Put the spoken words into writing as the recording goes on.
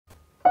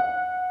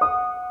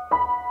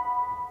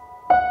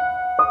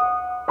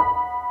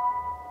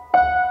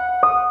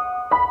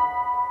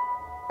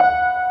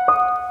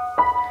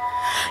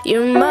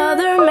Your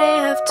mother may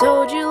have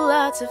told you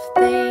lots of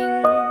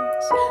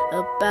things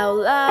about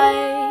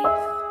life,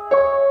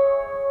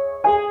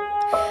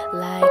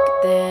 like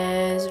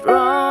there's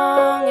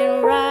wrong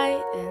and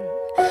right and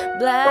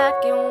black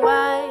and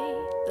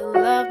white, the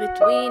love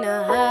between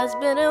a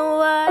husband and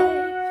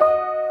wife.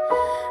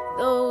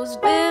 Those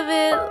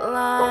vivid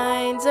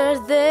lines are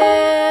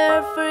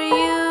there for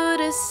you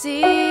to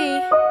see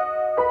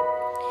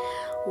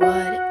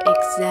what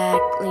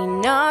exactly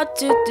not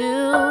to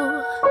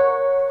do.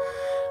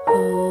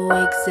 Who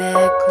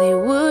exactly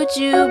would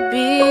you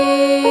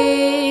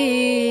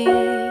be?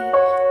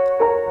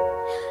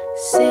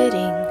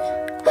 Sitting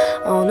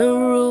on a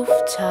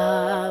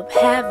rooftop,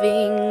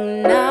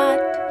 having not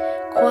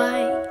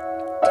quite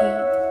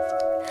teeth,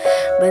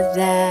 but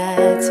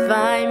that's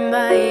fine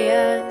by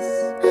us.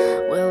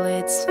 Well,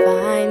 it's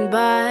fine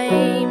by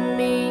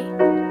me.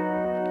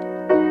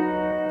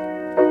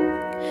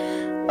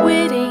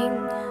 Waiting,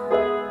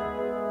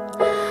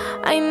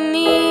 I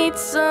need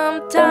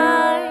some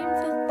time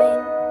to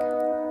think,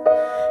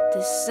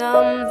 to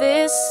sum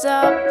this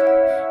up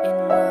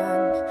in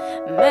one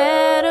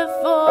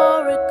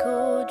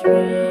metaphorical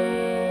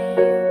drink.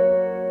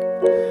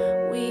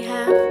 We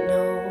have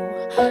no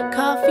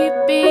coffee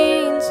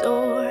beans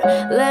or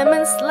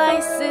lemon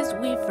slices.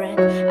 We've ran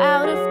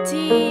out of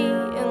tea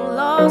and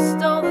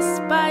lost all the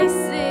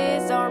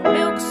spices. Our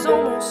milk's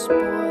almost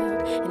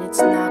spoiled and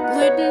it's not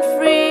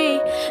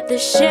gluten-free. The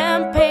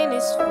champagne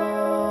is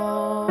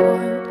spoiled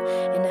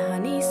and the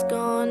honey's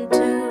gone too.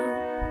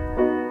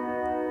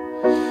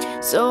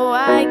 So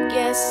I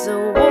guess a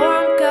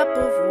warm cup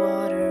of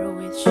water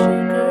with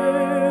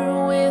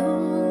sugar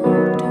will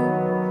do.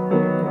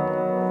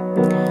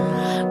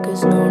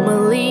 'Cause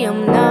normally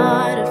I'm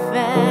not a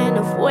fan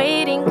of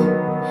waiting.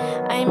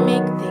 I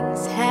make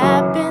things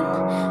happen,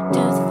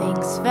 do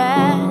things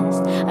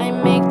fast. I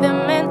make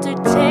them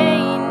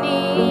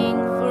entertaining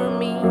for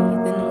me,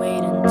 then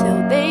wait until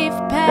they've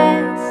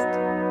passed.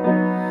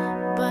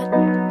 But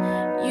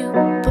you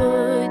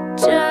put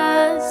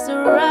just the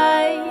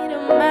right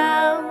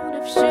amount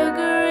of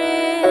sugar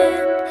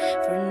in.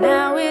 For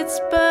now it's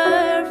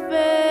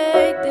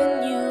perfect,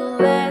 and you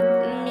let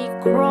me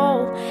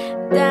crawl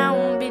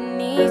down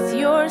beneath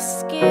your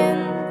skin.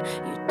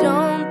 You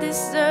don't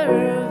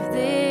deserve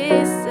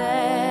this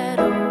at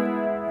all.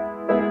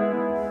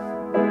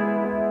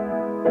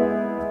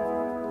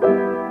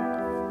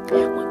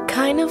 What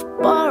kind of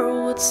bar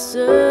would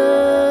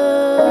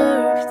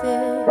serve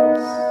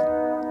this?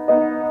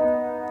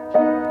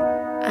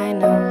 I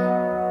know,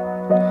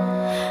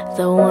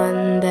 the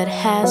one that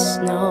has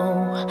no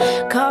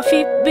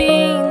coffee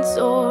beans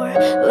or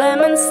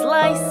lemon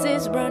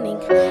slices,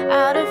 running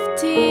out of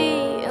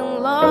tea and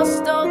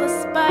lost all the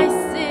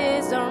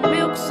spices. Our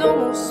milk's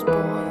almost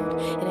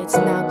spoiled and it's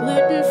not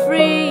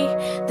gluten-free.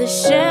 The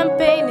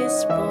champagne is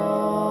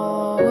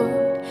spoiled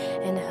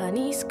and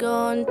honey's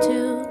gone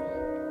too.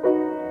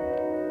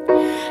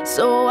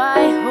 So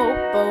I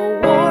hope a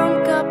warm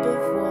cup of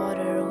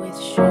water with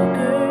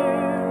sugar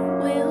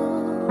will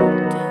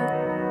do.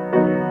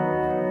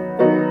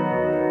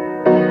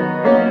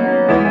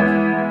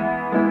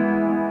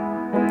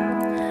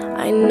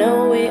 I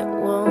know it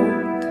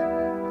won't.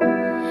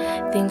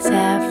 Things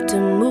have to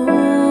move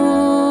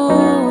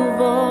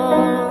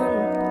on.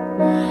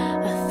 A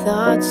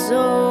thought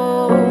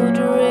so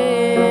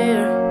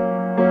drear,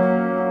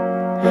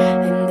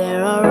 and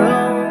there are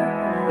only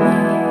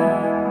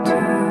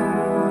two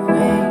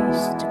ways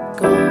to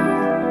go.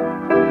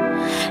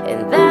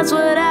 And that's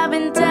what I've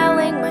been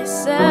telling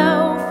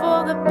myself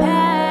for the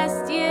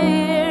past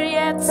year.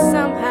 Yet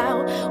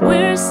somehow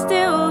we're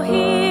still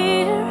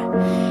here,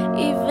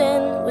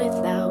 even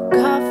without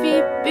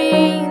coffee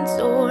beans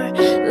or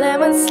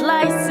lemon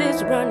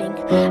slices, running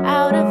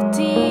out of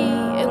tea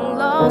and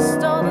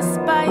lost all the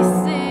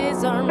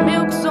spices. Our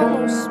milk's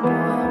almost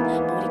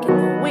spoiled, but we can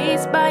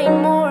always buy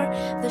more.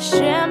 The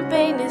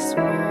champagne is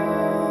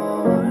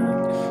warm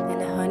and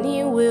the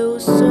honey will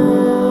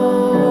soar.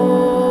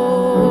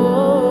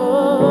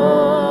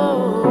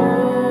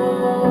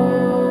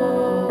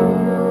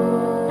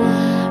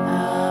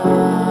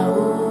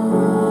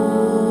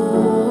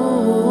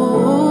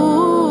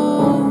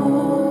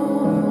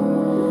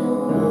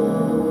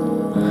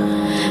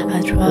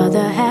 I'd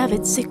rather have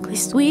it sickly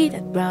sweet.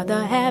 I'd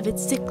rather have it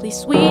sickly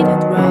sweet.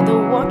 I'd rather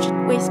watch it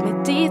waste my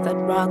teeth.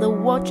 I'd rather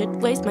watch it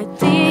waste my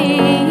teeth.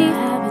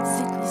 Have it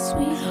sickly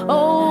sweet.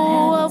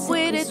 Oh, I've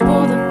waited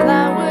for the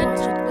flower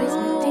to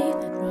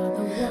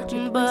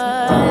bloom,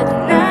 but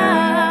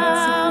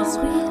now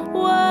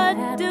what do I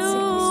do?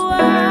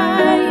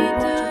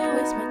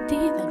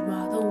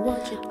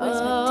 A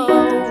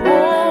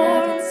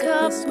warm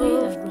cup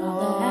of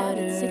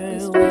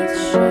water with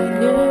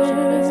sugar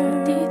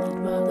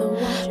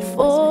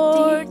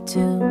for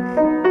two.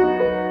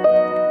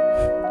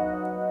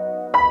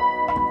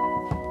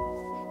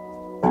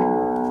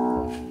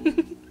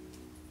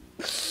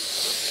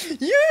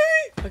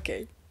 Yay!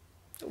 Okay,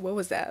 what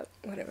was that?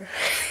 Whatever.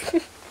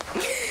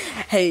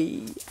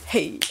 Hey,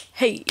 hey,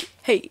 hey,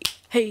 hey,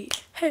 hey,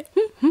 hey.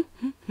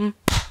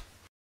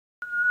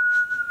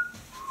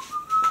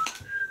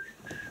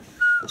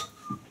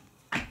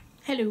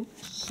 Hello.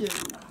 So,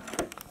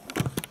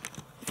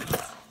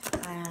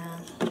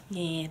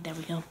 yeah, there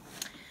we go.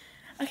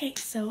 Okay,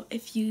 so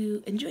if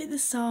you enjoy the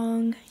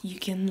song, you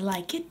can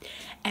like it,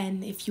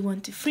 and if you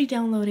want to free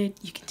download it,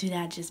 you can do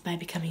that just by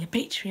becoming a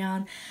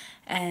Patreon,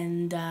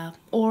 and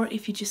or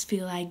if you just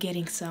feel like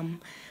getting some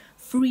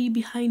free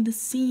behind the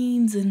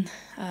scenes and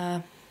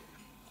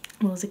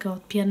what was it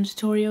called, piano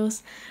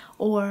tutorials,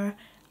 or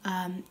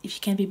if you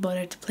can't be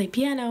bothered to play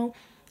piano,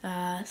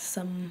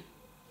 some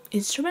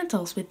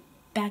instrumentals with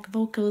back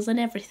vocals and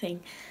everything.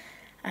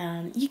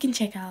 You can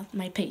check out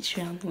my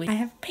Patreon. I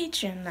have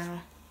Patreon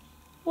now.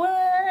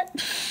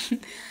 What?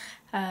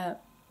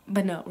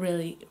 But no,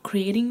 really,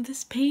 creating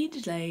this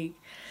page, like,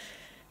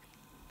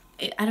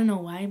 I don't know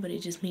why, but it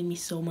just made me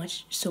so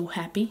much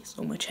happy.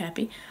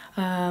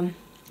 And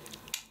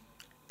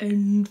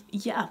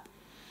yeah,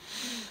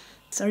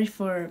 sorry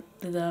for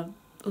the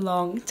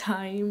long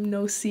time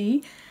no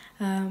see.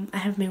 I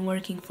have been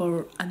working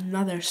for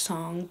another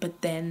song,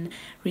 but then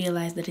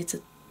realized that it's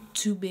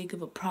too big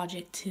of a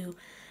project to,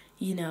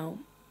 you know,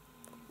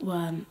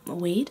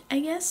 wait, I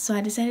guess. So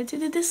I decided to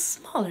do this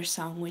smaller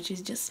song, which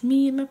is just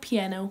me and my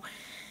piano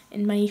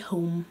in my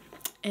home.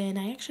 And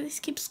I actually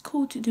skipped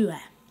school to do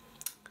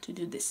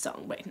this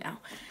song right now.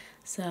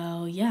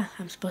 So yeah,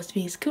 I'm supposed to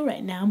be in school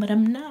right now, but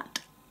I'm not.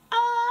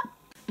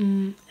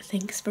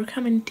 Thanks for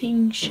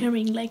commenting,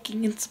 sharing,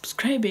 liking, and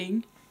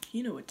subscribing.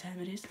 You know what time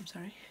it is. I'm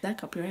sorry. Is that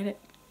copyrighted?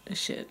 Oh,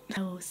 shit.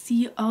 I will see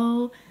you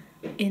all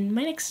in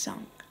my next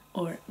song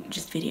or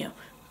just video.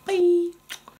 Bye.